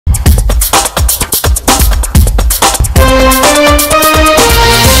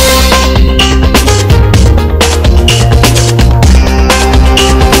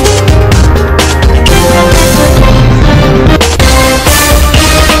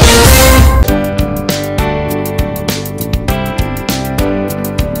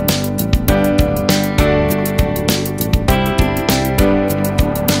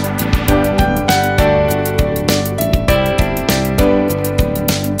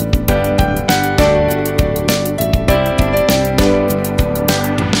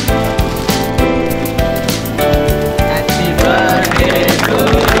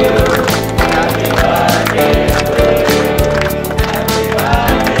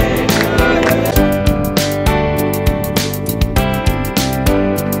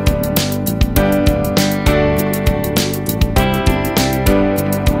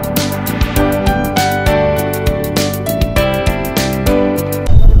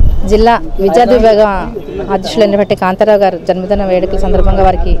జిల్లా విద్యార్థి విభాగం అధ్యక్షులైనటువంటి కాంతారావు గారు జన్మదిన వేడుకల సందర్భంగా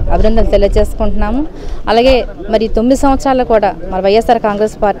వారికి అభినందనలు తెలియజేసుకుంటున్నాము. అలాగే మరి 9 సంవత్సరాలు కూడా మరి వైఎస్ఆర్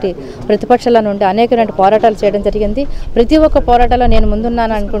కాంగ్రెస్ పార్టీ ప్రతిపక్షాల నుండి అనేకమైన పోరాటాలు చేయడం జరిగింది. ప్రతి ఒక్క పోరాటంలో నేను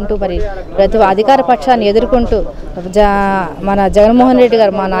ముందున్నాను అనుకుంటూ మరి ప్రతి అధికార పక్షాన్ని ఎదుర్కొంటూ మన జగన్మోహన్ రెడ్డి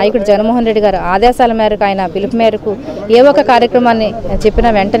గారు, మా నాయకుడు జగన్మోహన్ రెడ్డి గారు ఆదేశాల మేరకు, ఆయన పిలుపు మేరకు ఏ ఒక్క కార్యక్రమాన్ని చెప్పిన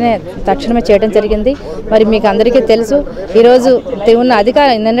వెంటనే తక్షణమే చేయడం జరిగింది. మరి మీకు అందరికీ తెలుసు, ఈరోజు ఉన్న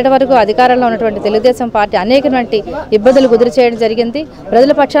నిన్నటి వరకు అధికారంలో ఉన్నటువంటి తెలుగుదేశం పార్టీ అనేకటువంటి ఇబ్బందులు గురి చేయడం జరిగింది.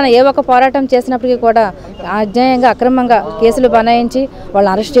 ప్రజల పక్షాన ఏ ఒక్క పోరాటం చేసినప్పటికీ కూడా అన్యాయంగా అక్రమంగా కేసులు బనాయించి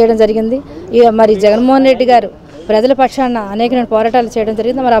వాళ్ళని అరెస్ట్ చేయడం జరిగింది. మరి జగన్మోహన్ రెడ్డి గారు ప్రజల పక్షాన అనేకమైన పోరాటాలు చేయడం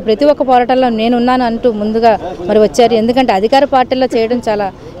జరిగింది. మరి ఆ ప్రతి ఒక్క పోరాటాల్లో నేనున్నాను అంటూ ముందుగా మరి వచ్చారు. ఎందుకంటే అధికార పార్టీలో చేయడం చాలా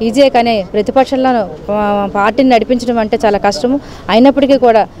ఈజీ, కానీ ప్రతిపక్షంలో పార్టీని నడిపించడం అంటే చాలా కష్టము. అయినప్పటికీ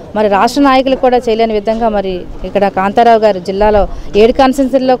కూడా మరి రాష్ట్ర నాయకులకు కూడా చేయలేని విధంగా మరి ఇక్కడ కాంతారావు గారు జిల్లాలో 7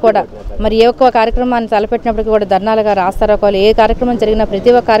 కాన్స్టిట్యున్సీల్లో కూడా మరి ఏ ఒక్క కార్యక్రమాన్ని తలపెట్టినప్పటికీ కూడా ధర్నాలుగా రాస్తారోకోవాలి, ఏ కార్యక్రమం జరిగినా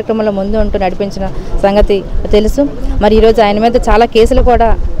ప్రతి ఒక్క కార్యక్రమంలో ముందు ఉంటూ నడిపించిన సంగతి తెలుసు. మరి ఈరోజు ఆయన మీద చాలా కేసులు కూడా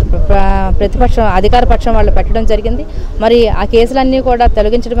ప్రతిపక్షం అధికార పక్షం వాళ్ళు పెట్టడం జరిగింది. మరి ఆ కేసులన్నీ కూడా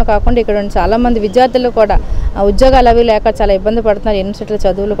తొలగించడమే కాకుండా ఇక్కడ చాలామంది విద్యార్థులు కూడా ఉద్యోగాలు అవి లేక చాలా ఇబ్బంది పడుతున్నారు. యూనివర్సిటీల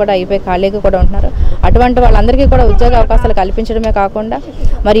చదువులు కూడా అయిపోయి ఖాళీగా కూడా ఉంటున్నారు. అటువంటి వాళ్ళందరికీ కూడా ఉద్యోగ అవకాశాలు కల్పించడమే కాకుండా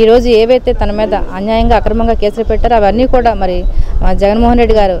మరి ఈరోజు ఏవైతే తన మీద అన్యాయంగా అక్రమంగా కేసులు పెట్టారో అవన్నీ కూడా మరి జగన్మోహన్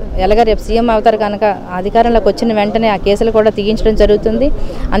రెడ్డి గారు ఎలాగ రేపు సీఎం అవుతారు కనుక అధికారంలోకి వచ్చిన వెంటనే ఆ కేసులు కూడా తీయించడం జరుగుతుంది.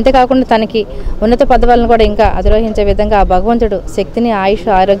 అంతేకాకుండా తనకి ఉన్నత పదవులను కూడా ఇంకా అధిరోహించే విధంగా ఆ భగవంతుడు శక్తిని, ఆయుష్,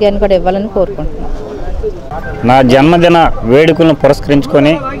 ఆరోగ్యాన్ని కూడా ఇవ్వాలని కోరుకుంటున్నాను. నా జన్మదిన వేడుకలను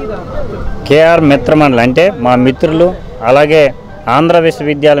పురస్కరించుకొని కేఆర్ మిత్రమండలి అంటే మా మిత్రులు, అలాగే ఆంధ్ర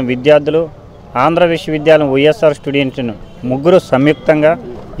విశ్వవిద్యాలయం విద్యార్థులు, ఆంధ్ర విశ్వవిద్యాలయం వైఎస్ఆర్ స్టూడెంట్స్ ముగ్గురు సంయుక్తంగా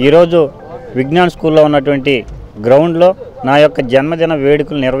ఈరోజు విజ్ఞాన్ స్కూల్లో ఉన్నటువంటి గ్రౌండ్లో నా యొక్క జన్మదిన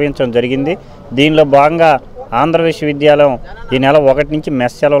వేడుకలు నిర్వహించడం జరిగింది. దీనిలో భాగంగా ఆంధ్ర విశ్వవిద్యాలయం ఈ నెల 1 నుంచి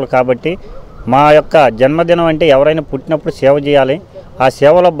మెస్ సెలవులు కాబట్టి మా యొక్క జన్మదినం అంటే ఎవరైనా పుట్టినప్పుడు సేవ చేయాలి. ఆ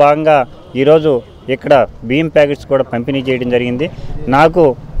సేవలో భాగంగా ఈరోజు ఇక్కడ బియ్యం ప్యాకెట్స్ కూడా పంపిణీ చేయడం జరిగింది. నాకు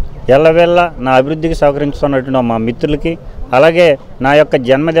ఎల్లవెల్ల నా అభివృద్ధికి సహకరించుతున్నటువంటి మా మిత్రులకి, అలాగే నా యొక్క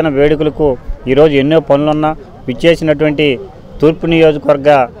జన్మదిన వేడుకలకు ఈరోజు ఎన్నో పనులున్నా విచ్చేసినటువంటి తూర్పు నియోజకవర్గ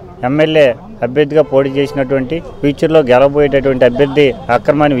ఎమ్మెల్యే అభ్యర్థిగా పోటీ చేసినటువంటి ఫ్యూచర్లో గెలవబోయేటటువంటి అభ్యర్థి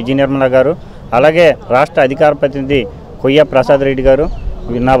అక్రమాని విజయ నిర్మల గారు, అలాగే రాష్ట్ర అధికార ప్రతినిధి కొయ్య ప్రసాద్ రెడ్డి గారు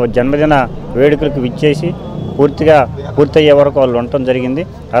నా జన్మదిన వేడుకలకు విచ్చేసి పూర్తయ్యే వరకు వాళ్ళు ఉండటం జరిగింది.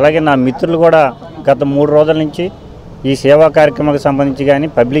 అలాగే నా మిత్రులు కూడా గత 3 రోజుల నుంచి ఈ సేవా కార్యక్రమాలకు సంబంధించి కానీ,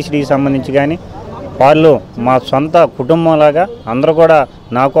 పబ్లిసిటీకి సంబంధించి కానీ వాళ్ళు మా సొంత కుటుంబంలాగా అందరూ కూడా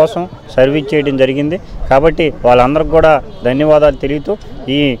నా కోసం సర్వీస్ చేయడం జరిగింది. కాబట్టి వాళ్ళందరికీ కూడా ధన్యవాదాలు తెలియతూ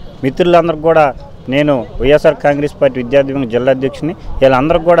ఈ మిత్రులందరికీ కూడా నేను వైఎస్ఆర్ కాంగ్రెస్ పార్టీ విద్యార్థి విభాగం జిల్లా అధ్యక్షుని,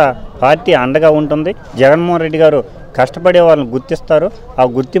 వీళ్ళందరికీ కూడా పార్టీ అండగా ఉంటుంది. జగన్మోహన్ రెడ్డి గారు కష్టపడే వాళ్ళని గుర్తిస్తారు. ఆ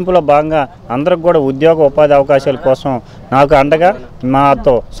గుర్తింపులో భాగంగా అందరికి కూడా ఉద్యోగ ఉపాధి అవకాశాల కోసం నాకు అండగా,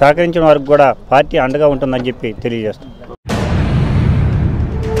 మాతో సహకరించిన వారికి కూడా పార్టీ అండగా ఉంటుందని చెప్పి తెలియజేస్తాను.